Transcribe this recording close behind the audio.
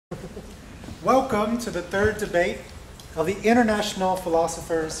Welcome to the third debate of the International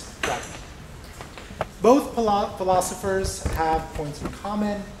Philosophers' Club. Both philosophers have points in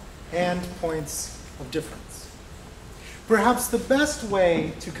common and points of difference. Perhaps the best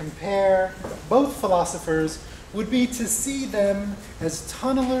way to compare both philosophers would be to see them as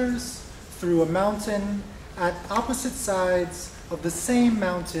tunnelers through a mountain at opposite sides of the same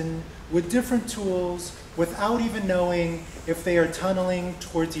mountain with different tools without even knowing if they are tunneling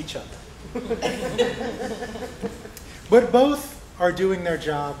towards each other. But both are doing their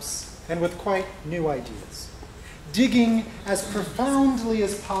jobs and with quite new ideas, digging as profoundly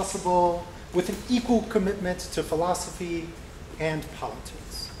as possible with an equal commitment to philosophy and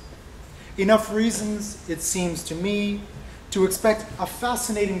politics. Enough reasons, it seems to me, to expect a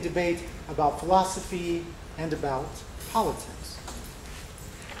fascinating debate about philosophy and about politics.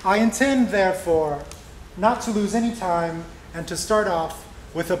 I intend, therefore, not to lose any time and to start off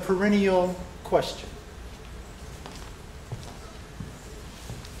with a perennial question.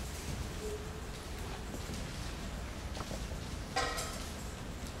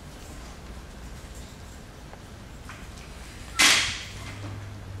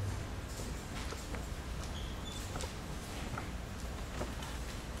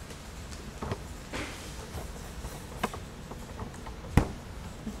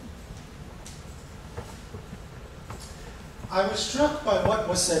 I was struck by what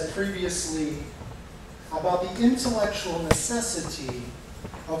was said previously about the intellectual necessity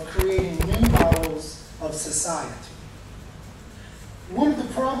of creating new models of society. One of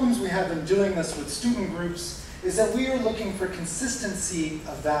the problems we have in doing this with student groups is that we are looking for consistency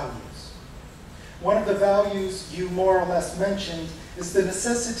of values. One of the values you more or less mentioned is the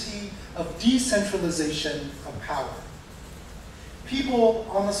necessity of decentralization of power. People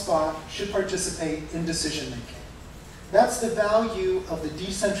on the spot should participate in decision-making. That's the value of the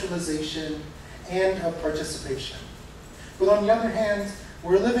decentralization and of participation. But on the other hand,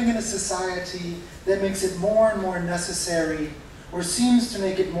 we're living in a society that makes it more and more necessary, or seems to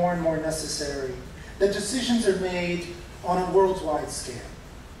make it more and more necessary, that decisions are made on a worldwide scale.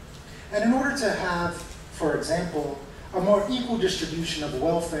 And in order to have, for example, a more equal distribution of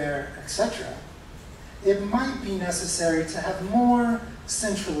welfare, etc., it might be necessary to have more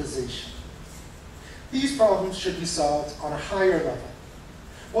centralization. These problems should be solved on a higher level.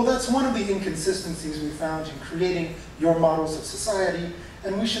 Well, that's one of the inconsistencies we found in creating your models of society,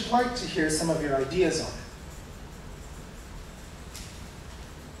 and we should like to hear some of your ideas on it.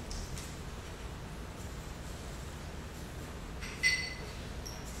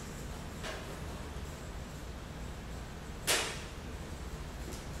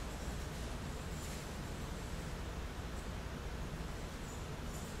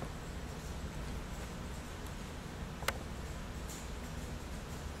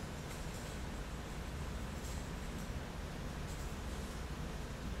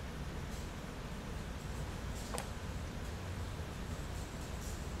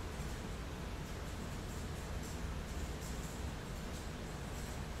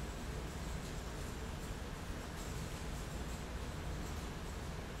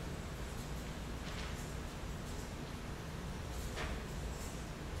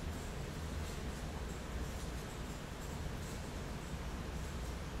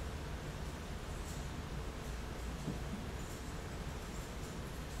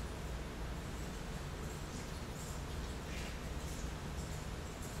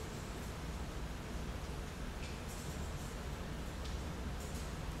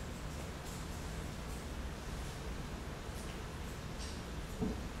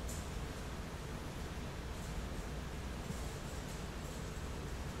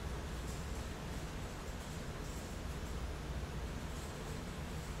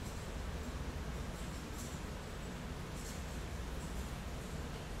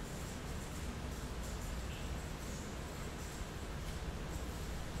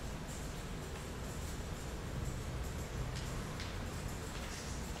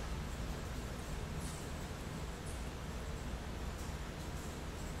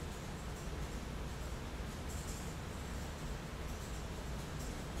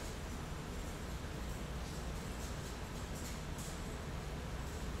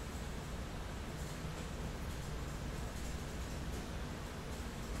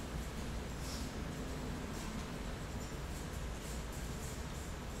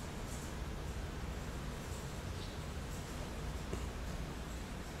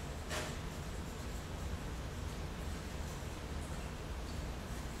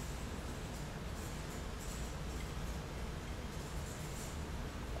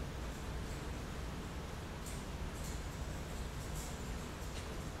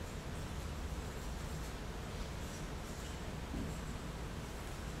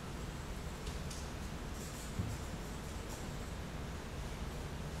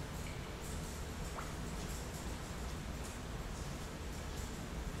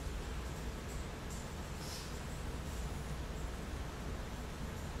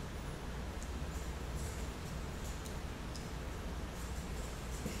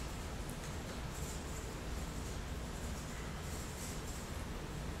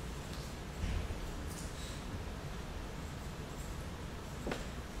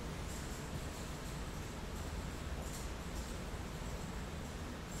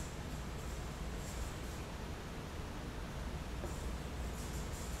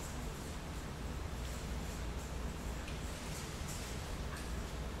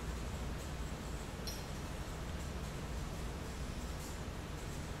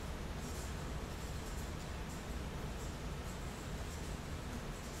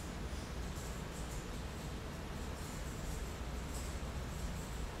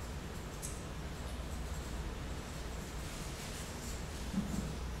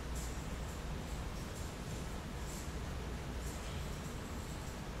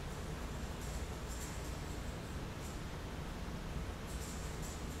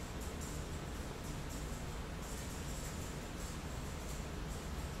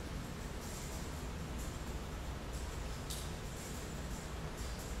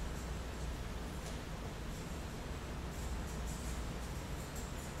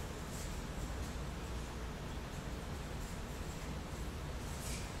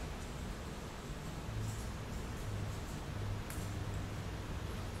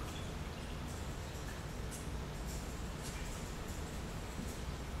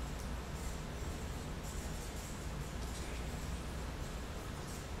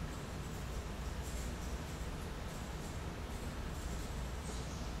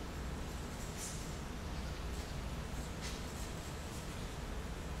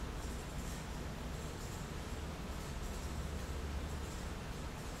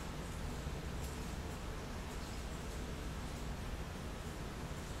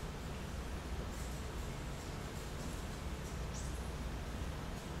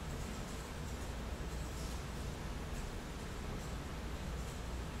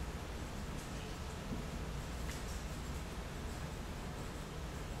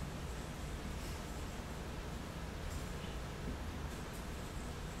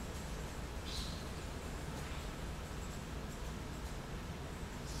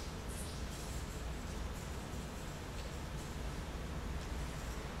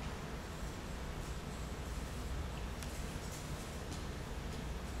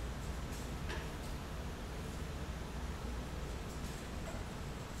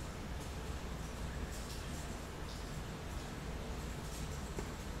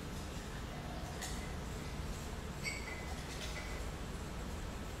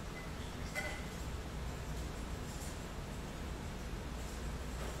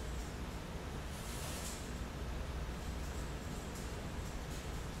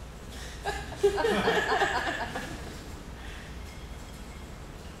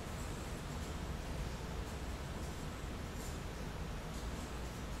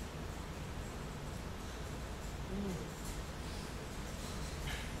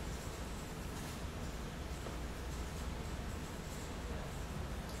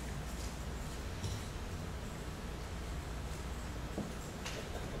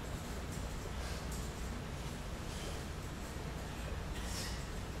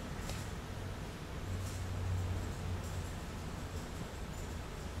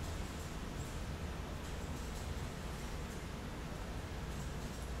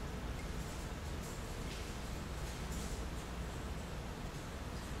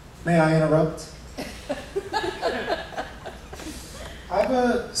 May I interrupt? I have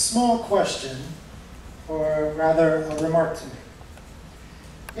a small question, or rather a remark to make.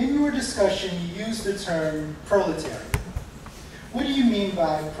 In your discussion, you used the term proletariat. What do you mean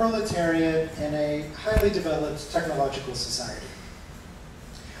by proletariat in a highly developed technological society?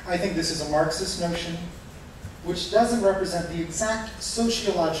 I think this is a Marxist notion, which doesn't represent the exact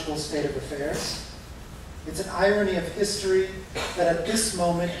sociological state of affairs. It's an irony of history that at this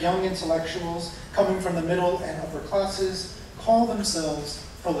moment, young intellectuals coming from the middle and upper classes call themselves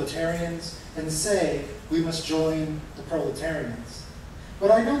proletarians and say, we must join the proletarians.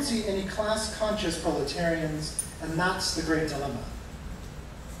 But I don't see any class-conscious proletarians, and that's the great dilemma.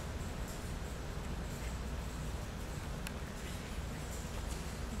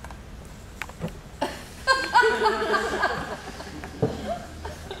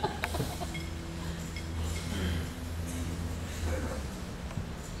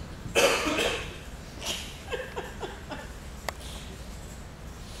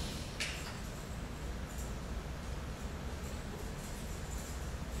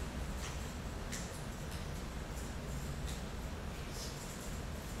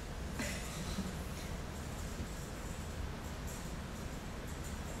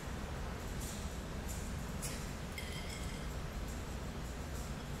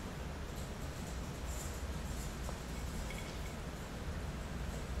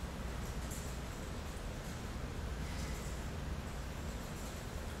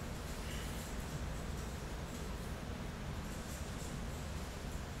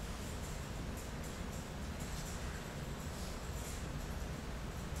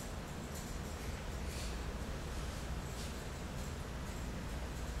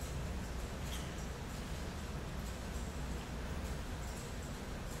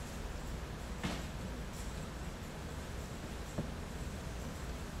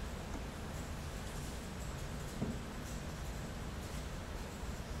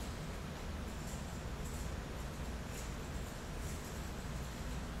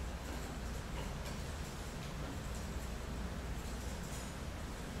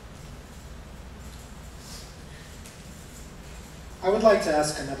 I would like to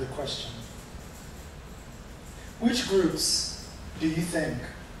ask another question. Which groups do you think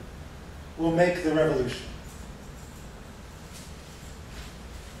will make the revolution?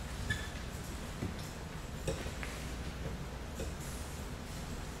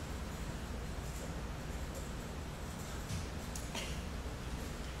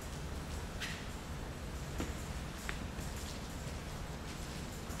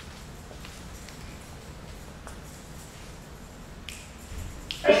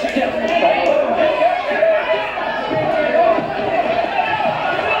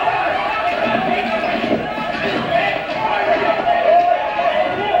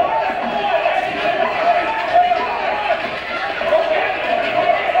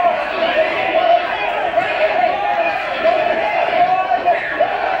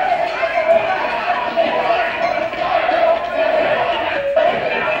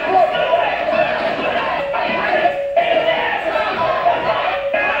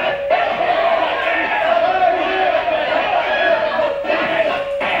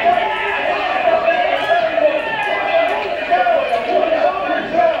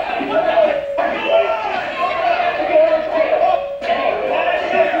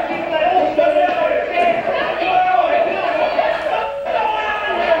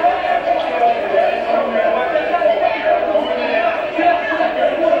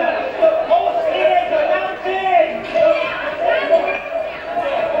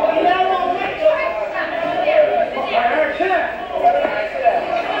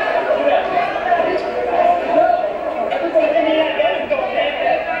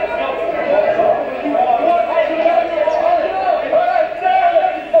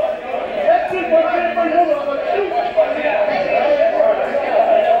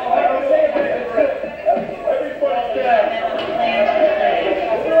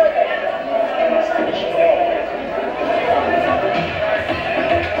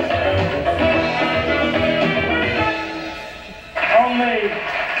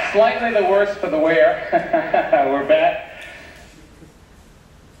 the worse for the wear. We're back.